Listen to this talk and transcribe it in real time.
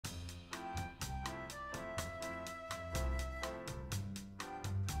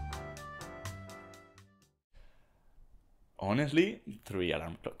Honestly, 3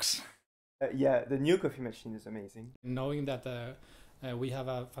 alarm clocks. Yeah, the new coffee machine is amazing. Knowing that we have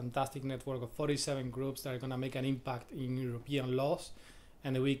a fantastic network of 47 groups that are going to make an impact in European laws,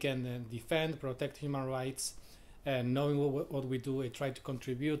 and we can defend, protect human rights, and knowing what we do, we try to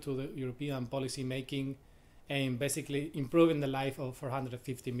contribute to the European policy making and basically improving the life of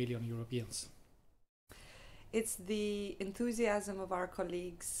 450 million Europeans. It's the enthusiasm of our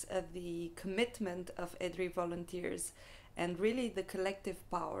colleagues, the commitment of EDRi volunteers, and really the collective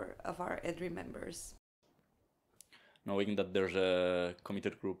power of our EDRi members. Knowing that there's a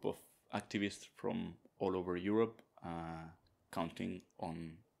committed group of activists from all over Europe counting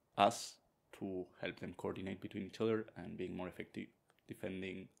on us to help them coordinate between each other and being more effective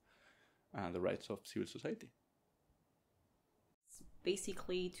defending the rights of civil society. It's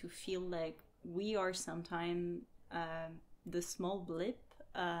basically to feel like we are sometimes the small blip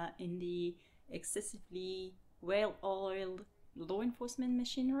in the excessively well-oiled law enforcement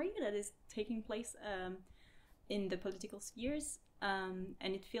machinery that is taking place in the political spheres, and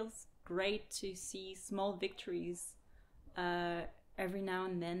it feels great to see small victories every now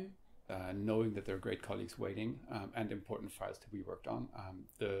and then. Knowing that there are great colleagues waiting and important files to be worked on.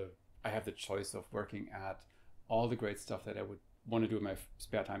 I have the choice of working at all the great stuff that I would want to do in my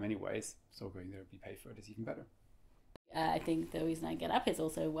spare time anyways, so going there and be paid for it is even better. I think the reason I get up is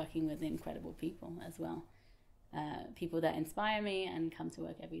also working with incredible people as well. People that inspire me and come to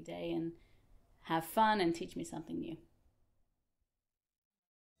work every day and have fun and teach me something new.